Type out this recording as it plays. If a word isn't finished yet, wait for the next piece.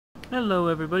Hello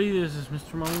everybody, this is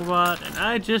Mrmomobot, and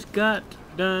I just got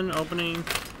done opening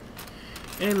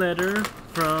a letter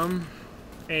from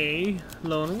a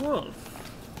lone wolf.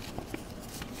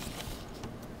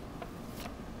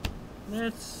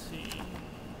 Let's see.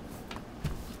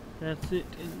 That's it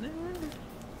in there.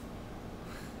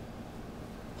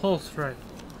 Pulse rifle.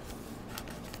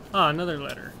 Ah, another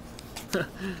letter.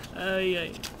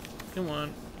 Ay. Come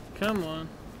on. Come on.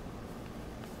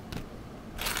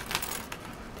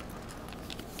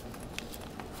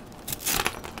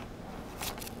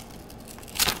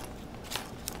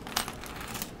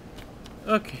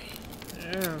 Okay,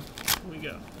 there we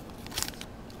go.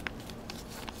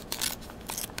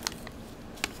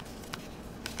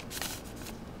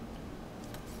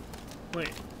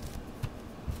 Wait.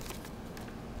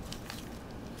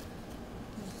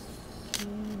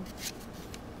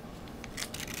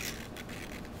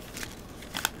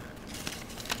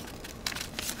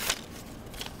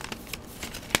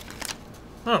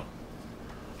 Oh.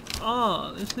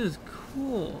 Oh, this is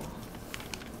cool.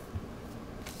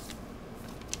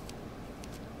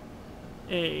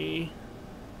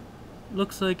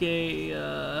 Looks like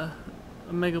a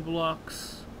Mega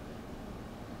Bloks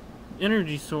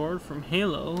energy sword from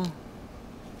Halo,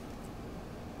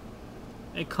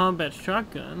 a combat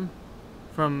shotgun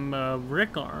from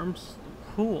Rick Arms,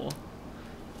 cool,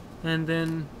 and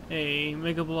then a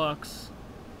Mega Bloks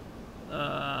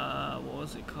what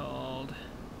was it called?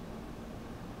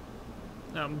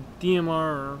 DMR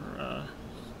or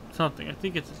something. I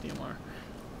think it's a DMR.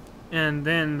 And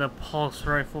then the pulse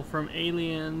rifle from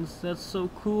Aliens. That's so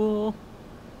cool.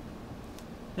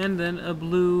 And then a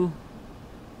blue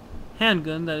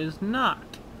handgun that is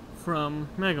not from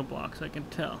Mega Bloks, I can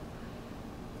tell.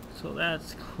 So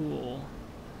that's cool.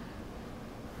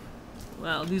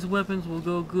 Wow, these weapons will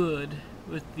go good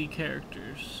with the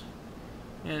characters.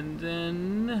 And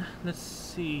then, let's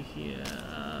see here.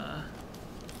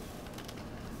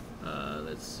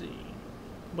 Let's see.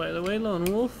 By the way, Lone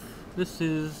Wolf, this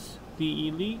is the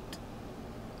Elite.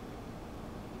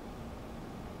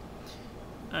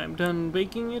 I'm done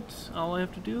baking it. All I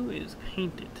have to do is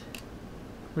paint it,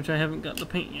 which I haven't got the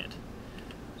paint yet.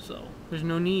 So there's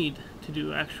no need to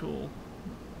do actual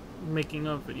making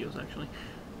of videos actually.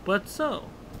 But so,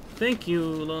 thank you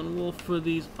Lone Wolf for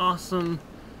these awesome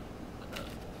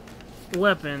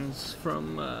weapons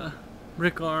from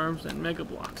Rick Arms and Mega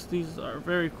Bloks. These are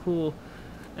very cool,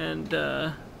 and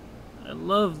I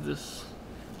love this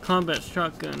combat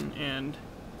shotgun and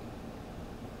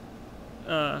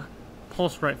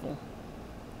pulse rifle.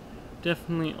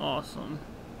 Definitely awesome.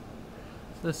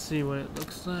 Let's see what it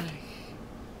looks like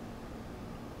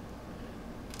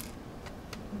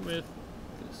with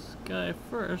this guy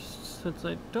first. Since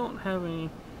I don't have any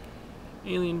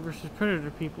Alien vs Predator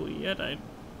people yet, I'm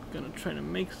gonna try to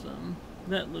make some.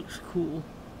 That looks cool.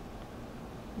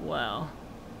 Wow.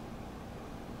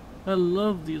 I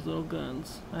love these little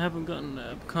guns. I haven't gotten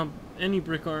any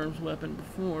Rick Arms weapon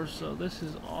before, so this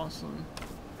is awesome.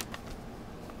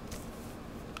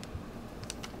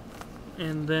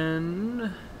 And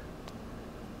then,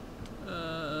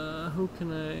 who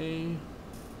can I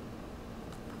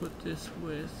put this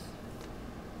with?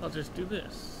 I'll just do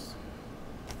this.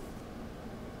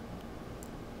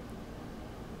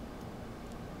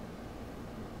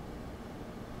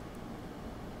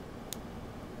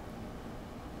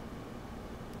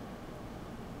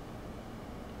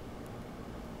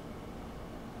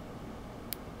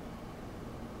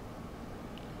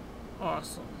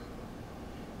 Awesome.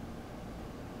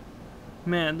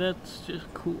 Man, that's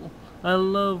just cool. I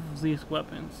love these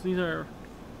weapons. These are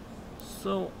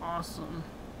so awesome.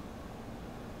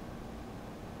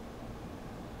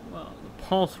 Wow, the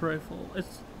pulse rifle.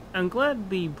 I'm glad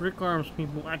the Rick Arms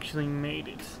people actually made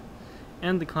it.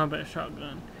 And the combat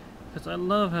shotgun. Because I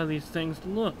love how these things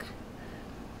look.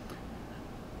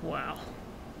 Wow.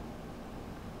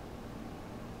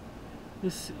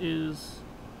 This is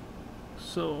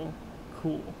so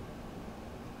cool.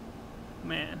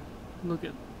 Man, look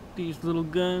at these little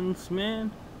guns,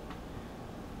 man.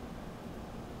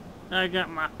 I got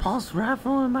my pulse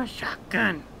rifle and my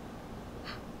shotgun.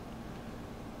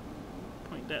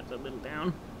 Point that a little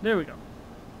down. There we go.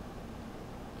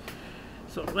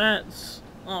 So that's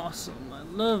awesome. I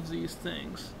love these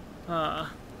things.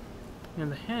 And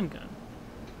the handgun.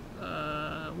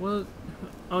 Well,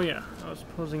 oh yeah, I was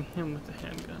posing him with the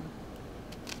handgun.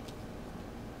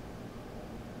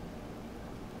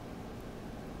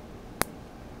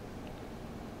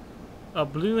 A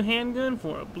blue handgun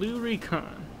for a blue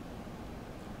recon.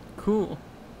 Cool.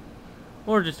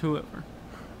 Or just whoever.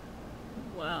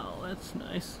 Wow, that's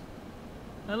nice.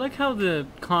 I like how the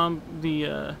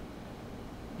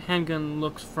handgun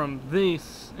looks from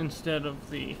this instead of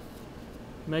the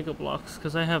Mega Bloks,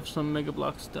 because I have some Mega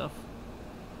Block stuff.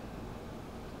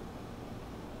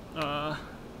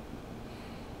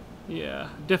 Yeah,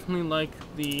 definitely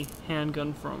like the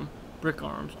handgun from Brick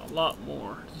Arms a lot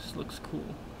more. This looks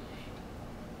cool.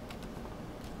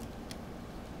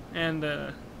 And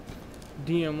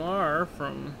DMR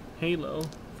from Halo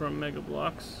from Mega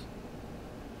Bloks.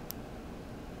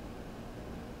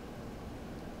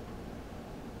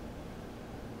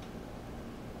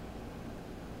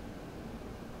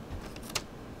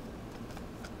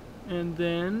 And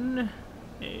then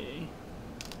a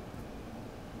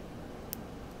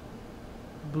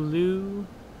blue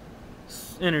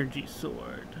energy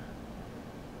sword,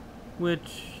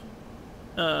 which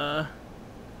I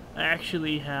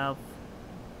actually have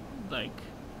like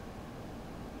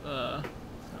how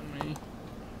many?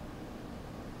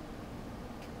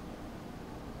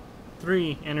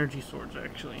 3 energy swords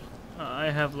actually. I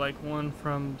have like one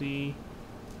from the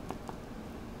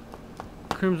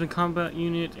Crimson Combat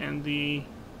Unit and the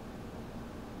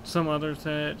some other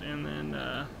set, and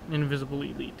then Invisible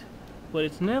Elite. But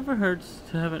it never hurts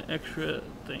to have an extra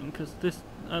thing, because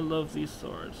I love these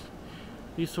swords.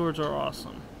 These swords are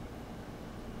awesome.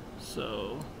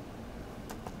 So,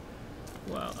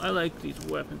 wow, I like these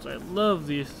weapons. I love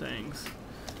these things.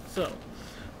 So,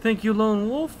 thank you Lone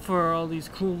Wolf for all these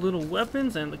cool little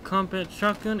weapons, and the combat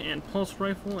shotgun and pulse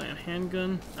rifle and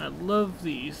handgun. I love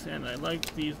these, and I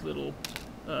like these little,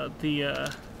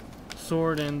 the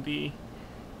sword and the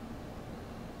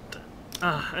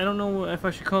I don't know if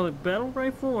I should call it battle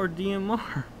rifle or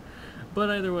DMR, but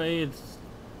either way, it's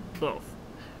both.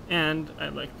 And I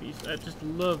like these. I just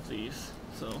love these.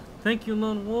 So, thank you,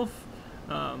 Lone Wolf.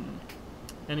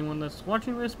 Anyone that's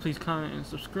watching this, please comment and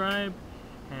subscribe,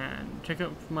 and check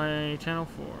out my channel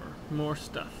for more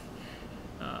stuff.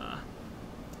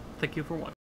 Thank you for watching.